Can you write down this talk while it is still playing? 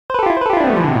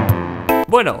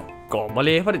Bueno, como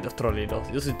les va, estos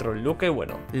trolleros, yo soy Trollluca y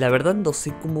bueno, la verdad no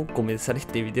sé cómo comenzar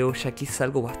este video, ya que es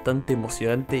algo bastante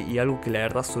emocionante y algo que la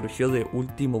verdad surgió de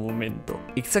último momento.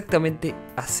 Exactamente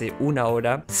hace una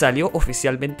hora salió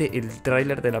oficialmente el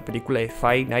tráiler de la película de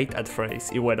Five Nights at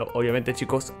Freddy's. Y bueno, obviamente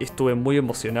chicos, estuve muy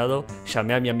emocionado,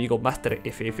 llamé a mi amigo Master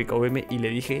FFKM y le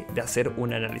dije de hacer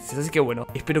un análisis. Así que bueno,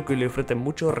 espero que lo disfruten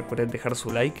mucho, recuerden dejar su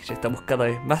like, ya estamos cada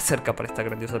vez más cerca para esta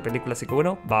grandiosa película, así que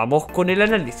bueno, vamos con el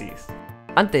análisis.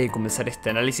 Antes de comenzar este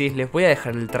análisis les voy a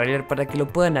dejar el tráiler para que lo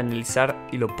puedan analizar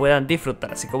y lo puedan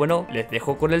disfrutar, así que bueno, les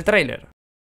dejo con el tráiler.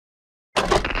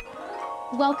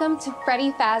 Welcome to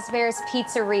Freddy Fazbear's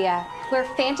Pizzeria, where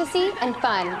fantasy and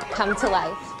fun come to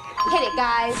life. Hit it,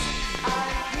 guys!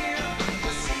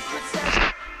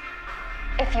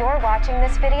 If you're watching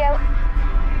this video,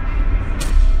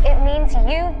 it means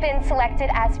you've been selected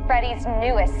as Freddy's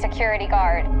newest security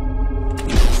guard.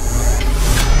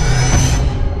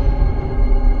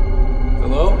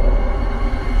 Hello?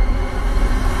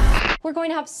 We're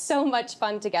going to have so much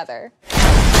fun together.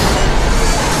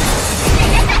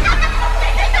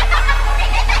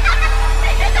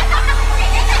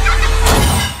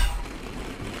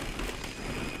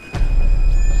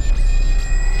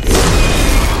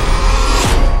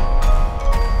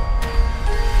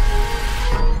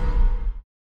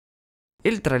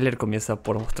 El tráiler comienza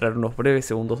por mostrar unos breves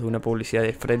segundos de una publicidad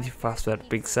de Freddy Fazbear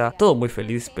Pizza, todo muy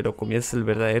feliz, pero comienza el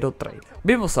verdadero tráiler.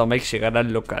 Vemos a Mike llegar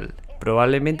al local,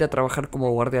 probablemente a trabajar como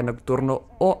guardia nocturno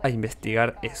o a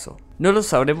investigar eso. No lo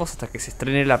sabremos hasta que se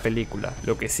estrene la película,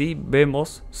 lo que sí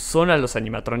vemos son a los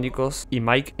animatrónicos y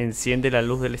Mike enciende la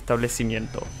luz del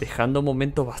establecimiento, dejando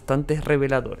momentos bastante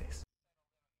reveladores.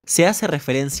 Se hace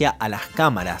referencia a las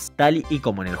cámaras, tal y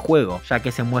como en el juego, ya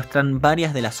que se muestran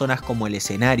varias de las zonas como el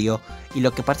escenario y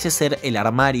lo que parece ser el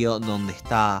armario donde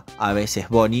está a veces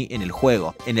Bonnie en el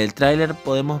juego. En el tráiler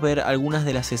podemos ver algunas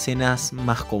de las escenas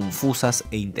más confusas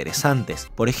e interesantes.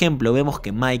 Por ejemplo, vemos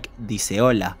que Mike dice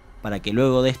hola, para que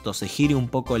luego de esto se gire un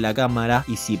poco la cámara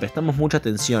y si prestamos mucha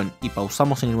atención y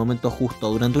pausamos en el momento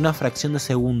justo, durante una fracción de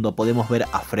segundo podemos ver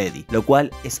a Freddy, lo cual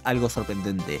es algo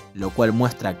sorprendente, lo cual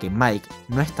muestra que Mike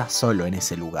no está solo en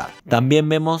ese lugar. También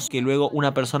vemos que luego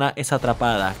una persona es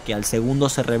atrapada, que al segundo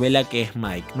se revela que es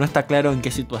Mike. No está claro en qué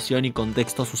situación y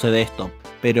contexto sucede esto,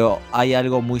 pero hay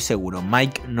algo muy seguro,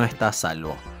 Mike no está a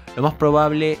salvo. Lo más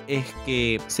probable es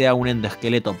que sea un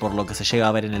endoesqueleto por lo que se llega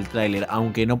a ver en el tráiler,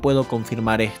 aunque no puedo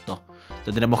confirmar esto.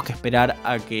 Tendremos que esperar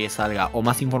a que salga o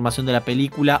más información de la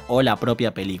película o la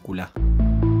propia película.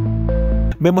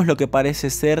 Vemos lo que parece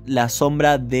ser la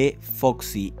sombra de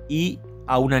Foxy y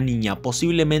a una niña,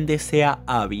 posiblemente sea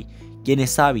Abby. ¿Quién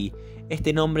es Abby?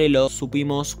 Este nombre lo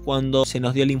supimos cuando se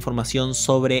nos dio la información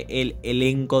sobre el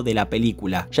elenco de la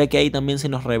película, ya que ahí también se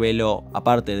nos reveló,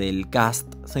 aparte del cast,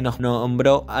 se nos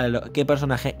nombró a qué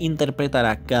personaje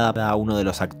interpretará cada uno de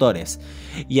los actores.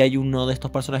 Y hay uno de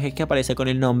estos personajes que aparece con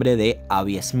el nombre de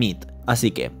Abby Smith.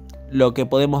 Así que lo que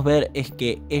podemos ver es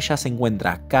que ella se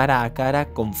encuentra cara a cara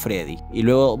con Freddy. Y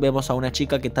luego vemos a una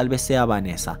chica que tal vez sea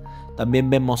Vanessa. También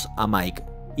vemos a Mike.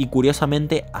 Y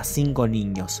curiosamente a 5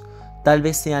 niños. Tal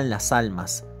vez sean las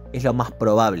almas, es lo más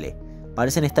probable.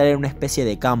 Parecen estar en una especie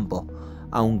de campo,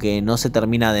 aunque no se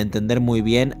termina de entender muy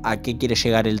bien a qué quiere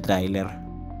llegar el tráiler.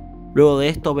 Luego de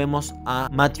esto vemos a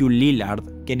Matthew Lillard,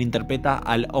 quien interpreta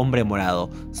al hombre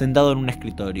morado, sentado en un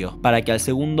escritorio, para que al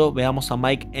segundo veamos a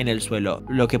Mike en el suelo,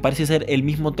 lo que parece ser el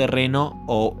mismo terreno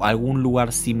o algún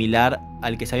lugar similar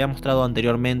al que se había mostrado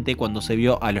anteriormente cuando se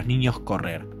vio a los niños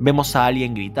correr. Vemos a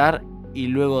alguien gritar. Y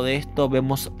luego de esto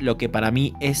vemos lo que para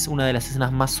mí es una de las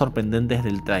escenas más sorprendentes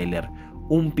del tráiler,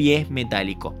 un pie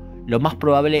metálico. Lo más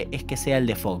probable es que sea el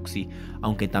de Foxy,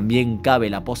 aunque también cabe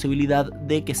la posibilidad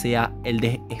de que sea el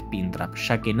de Springtrap,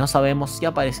 ya que no sabemos si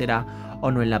aparecerá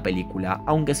o no en la película,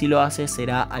 aunque si lo hace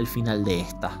será al final de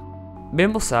esta.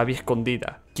 Vemos a Abby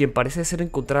escondida, quien parece ser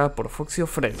encontrada por Foxy o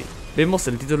Freddy. Vemos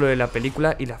el título de la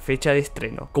película y la fecha de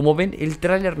estreno. Como ven, el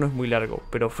tráiler no es muy largo,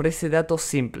 pero ofrece datos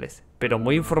simples, pero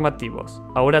muy informativos.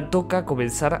 Ahora toca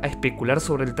comenzar a especular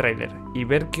sobre el tráiler y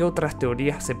ver qué otras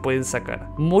teorías se pueden sacar.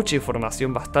 Mucha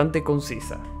información bastante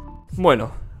concisa.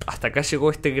 Bueno, hasta acá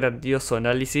llegó este grandioso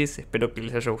análisis, espero que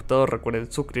les haya gustado,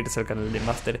 recuerden suscribirse al canal de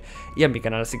Master y a mi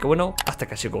canal, así que bueno, hasta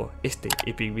acá llegó este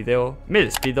epic video, me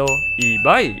despido y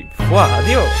bye, ¡fua!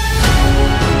 ¡Adiós!